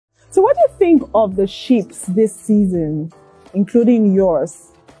So what do you think of the ships this season, including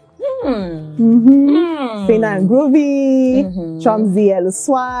yours? Fina and Groovy, Chomzy and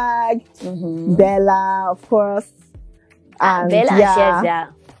Swag, Bella, of course, and Bella and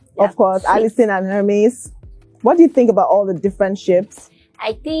Shazia. Of course, Alison and Hermes. What do you think about all the different ships?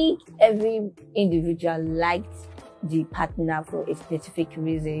 I think every individual liked the partner for a specific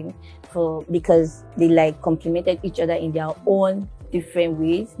reason, because they like complemented each other in their own different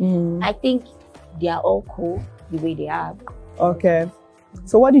ways. I think they are all cool the way they are. Okay.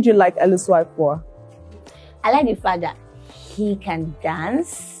 So what did you like Eluswai for? I like the fact that he can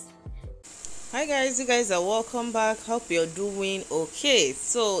dance. Hi guys, you guys are welcome back. Hope you're doing okay.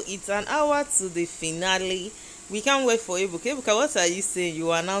 So it's an hour to the finale. We can't wait for Ebuka. Ebuka, what are you saying?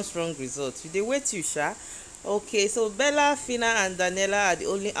 You announced wrong results. They wait you, Sha. Okay, so Bella, Fina, and Daniela are the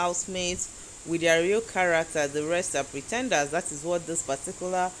only housemates with their real character. The rest are pretenders. That is what this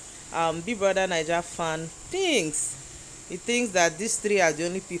particular BBNAIJA fan thinks. He thinks that these three are the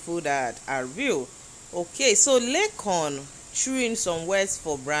only people that are real. Okay, so Léaked threw in some words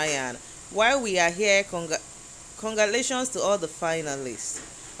for Bryan. While we are here, congratulations to all the finalists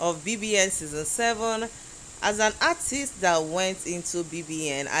of BBN Season 7. As an artist that went into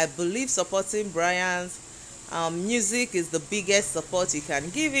BBN, I believe supporting Bryan's music is the biggest support you can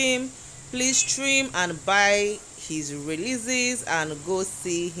give him. Please stream and buy his releases and go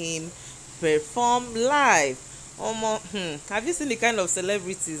see him perform live. Have you seen the kind of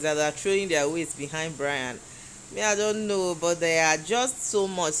celebrities that are throwing their weight behind Bryan? Me, I don't know, but they are just so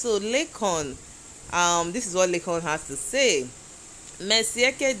much. So Léaked, this is what Léaked has to say.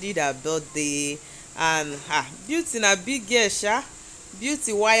 Léaked did her birthday, and Beauty na big girl, sha.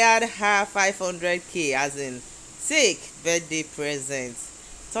 Beauty wired her 500k, as in take birthday present.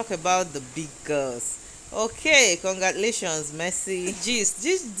 Talk about the big girls. Okay, congratulations, Mercy.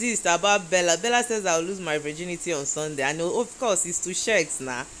 Gist about Bella. Bella says I'll lose my virginity on Sunday. I know, of course, it's two shakes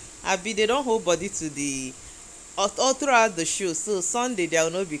now. Abi, they don't hold body to the all throughout the show. So Sunday there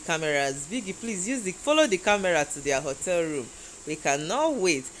will not be cameras. Biggie, please follow the camera to their hotel room. We cannot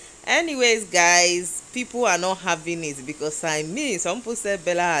wait. Anyways, guys, people are not having it because some people said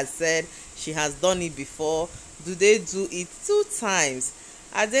Bella has said she has done it before. Do they do it 2 times?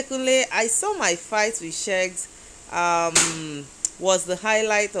 Adekunle, I saw my fight with Shegs was the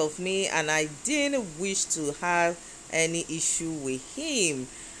highlight of me, and I didn't wish to have any issue with him.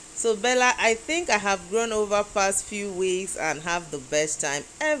 So Bella, I think I have grown over past few weeks and have the best time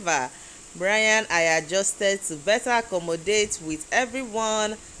ever. Bryan, I adjusted to better accommodate with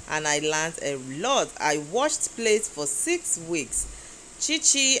everyone and I learned a lot. I washed plates for 6 weeks.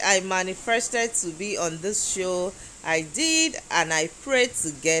 Chichi, I manifested to be on this show. I did, and I prayed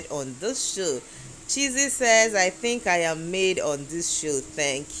to get on this show. Cheesy says, I think I am made on this show.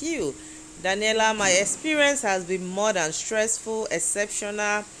 Thank you. Daniela, my experience has been more than stressful,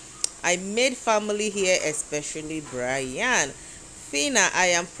 exceptional. I made family here, especially Bryan. Fina, I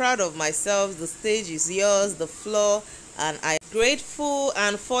am proud of myself. The stage is yours, the floor, and I am grateful.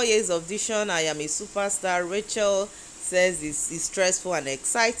 And 4 years of audition, I am a superstar. Rachel says it's stressful and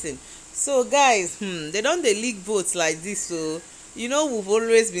exciting. So guys, they don't leak votes like this. So you know we've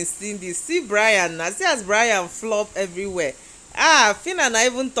always been seeing this. See Bryan now. See as Bryan flop everywhere. Fina na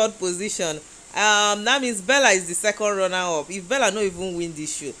even 3rd position. That means Bella is the 2nd runner up. If Bella no even win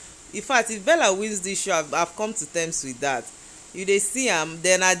this show, in fact, if Bella wins this show, I've come to terms with that. You dey see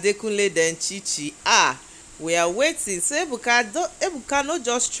then Adekunle, then Chichi. We are waiting. So Ebuka no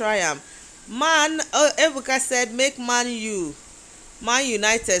just try Ebuka said make Man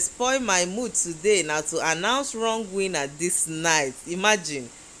United spoil my mood today now to announce wrong winner this night. Imagine.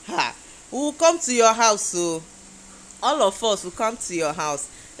 We will come to your house. So all of us will come to your house.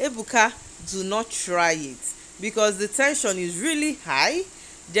 Ebuka, do not try it because the tension is really high.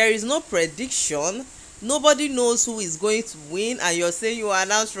 There is no prediction. Nobody knows who is going to win, and you're saying you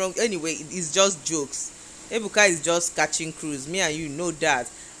announced wrong. Anyway, it's just jokes. Ebuka is just catching cruise. Me and you know that.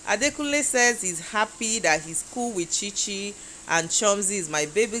 Adekunle says he's happy that he's cool with Chichi, and Chomzy is my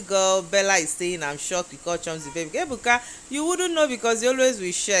baby girl. Bella is saying I'm shocked because Chomzy baby. Ebuka, you wouldn't know because you always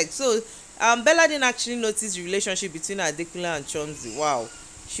will check. So Bella didn't actually notice the relationship between Adekunle and Chomzy. Wow,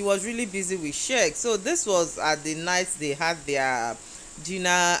 she was really busy with Sheik. So this was at the night they had their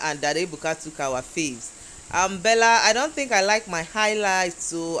dinner, and that Ebuka took our faves. Bella, I don't think I like my highlights,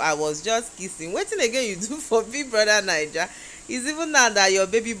 so I was just kissing. Waiting again you do for BBNAIJA. It's even now that your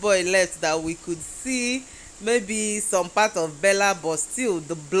baby boy left that we could see maybe some part of Bella, but still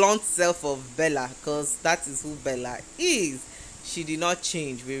the blunt self of Bella, because that is who Bella is. She did not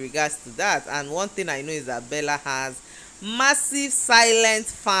change with regards to that. And one thing I know is that Bella has massive silent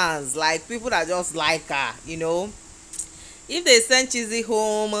fans, like people that just like her, you know. If they send Chizzy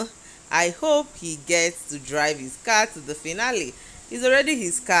home, I hope he gets to drive his car to the finale. It's already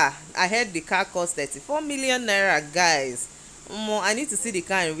his car. I heard the car cost 34 million naira, guys. I need to see the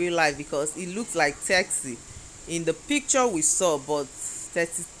car in real life because it looks like taxi in the picture we saw, but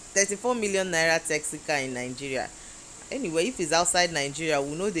 34 million naira taxi car in Nigeria. Anyway, if it's outside Nigeria,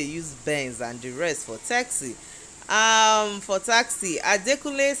 we know they use Benz and the rest for taxi. For taxi,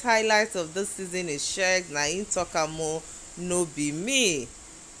 Adekule's highlight of this season is Sheikh na him talk am o, no be me.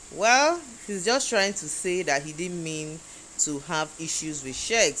 Well, he's just trying to say that he didn't mean to have issues with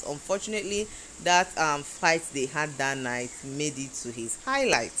Sheikh. Unfortunately, that fight they had that night made it to his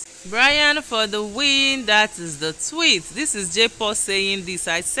highlight. Bryan for the win, that is the tweet. This is J Paul saying this.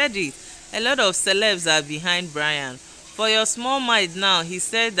 I said it. A lot of celebs are behind Bryan. For your small mind now, he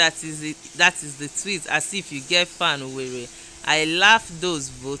said that is the tweet, as if you get fan Owerri. I laugh those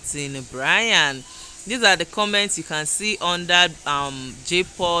voting Bryan. These are the comments you can see under J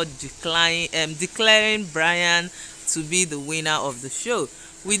Paul declaring Bryan to be the winner of the show.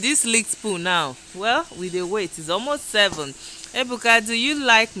 With this leaked pool now, well, we dey wait. It's almost 7. Ebuka, do you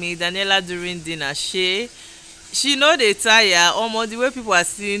like me? Daniela during dinner. She know they tire. Almost the way people are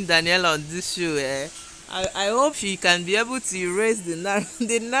seeing Daniela on this show, I hope she can be able to erase the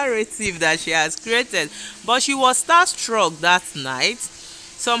narrative that she has created. But she was starstruck that night.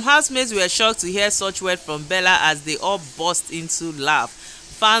 Some housemates were shocked to hear such words from Bella as they all burst into laugh.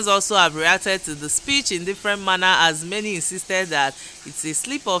 Fans also have reacted to the speech in different manner, as many insisted that it's a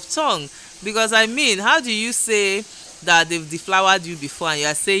slip of tongue. Because I mean, how do you say that they've deflowered you before and you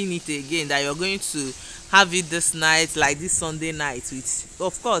are saying it again, that you're going to have it this night, like this Sunday night, which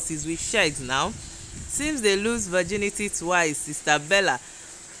of course is with Sheikh now. Seems they lose virginity twice, Sister Bella.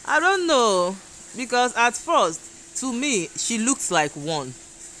 I don't know, because at first, to me, she looks like one,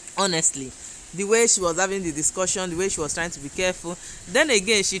 honestly. The way she was having the discussion, the way she was trying to be careful. Then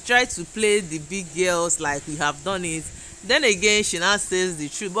again, she tried to play the big girls like we have done it. Then again, she now says the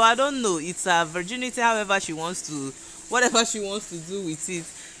truth. But I don't know. It's her virginity, however she wants to, whatever she wants to do with it.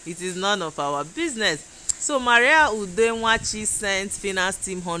 It is none of our business. So Maria Udenwachi sent Fina's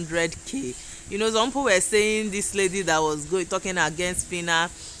team 100K. You know, some people were saying this lady that was talking against Fina.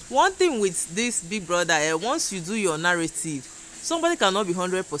 One thing with this Big Brother, once you do your narrative, somebody cannot be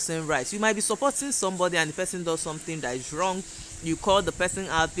 100% right. You might be supporting somebody and the person does something that is wrong. You call the person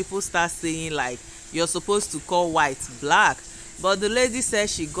out. People start saying like you're supposed to call white black. But the lady said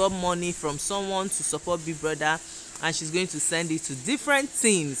she got money from someone to support Big Brother and she's going to send it to different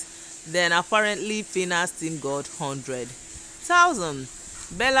teams. Then apparently Fina's team got 100,000.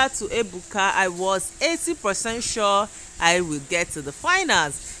 Bella to Ebuka, I was 80% sure I will get to the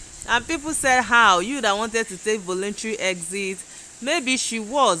finals. And people said, how? You that wanted to take voluntary exit. Maybe she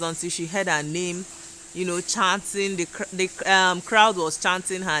was, until she heard her name, you know, chanting. The crowd was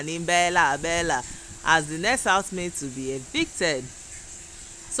chanting her name, Bella, Bella, as the next housemate to be evicted.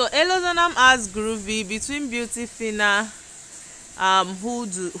 So Elozonam asked Groovy, between Beauty Fina,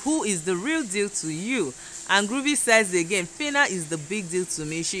 who is the real deal to you? And Groovy says again, Fina is the big deal to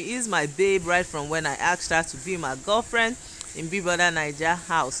me. She is my babe right from when I asked her to be my girlfriend in BBNAIJA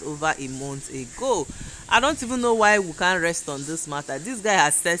house over a month ago. I don't even know why we can't rest on this matter. This guy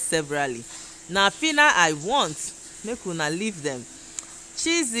has said severally. Now Fina I want, make una leave them.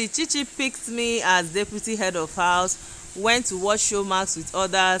 Chichi picked me as deputy head of house, went to watch Showmax with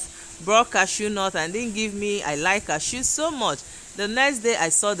others, brought cashew nut and didn't give me. I like cashew so much. The next day I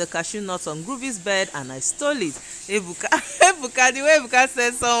saw the cashew nut on Groovy's bed and I stole it. Ebuka, the way Ebuka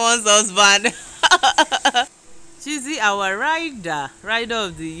said someone's husband. Chizzy, our rider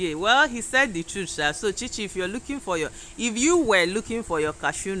of the year. Well, he said the truth, sir. So Chichi, if you were looking for your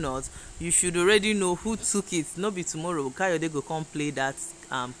cashew nut, you should already know who took it. No be tomorrow, Kayode go come play that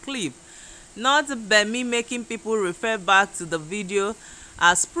clip. Not Bemi making people refer back to the video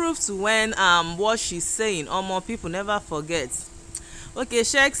as proof to when what she's saying. More people never forget. Okay,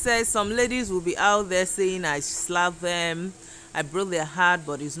 Sheikh says some ladies will be out there saying I slapped them, I broke their heart,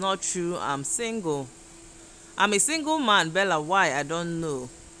 but it's not true. I'm single. I'm a single man, Bella. Why? I don't know.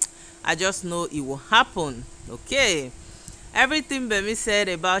 I just know it will happen. Okay. Everything Bemi said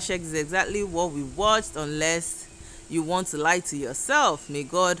about Sheikh is exactly what we watched, unless you want to lie to yourself. May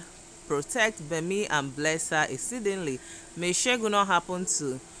God protect Bemi and bless her exceedingly. May Sheikh will not happen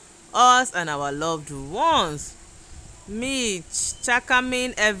to us and our loved ones. Me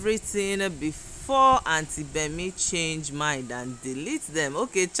chakamin everything before Auntie Bemi change mind and delete them.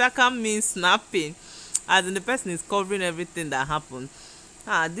 Okay, chakam means snapping, as in the person is covering everything that happened.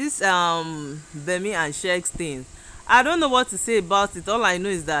 This Bemi and Sheikh's thing, I don't know what to say about it. All I know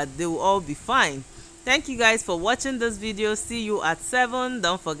is that they will all be fine. Thank you guys for watching this video. See you at 7.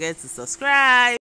 Don't forget to subscribe.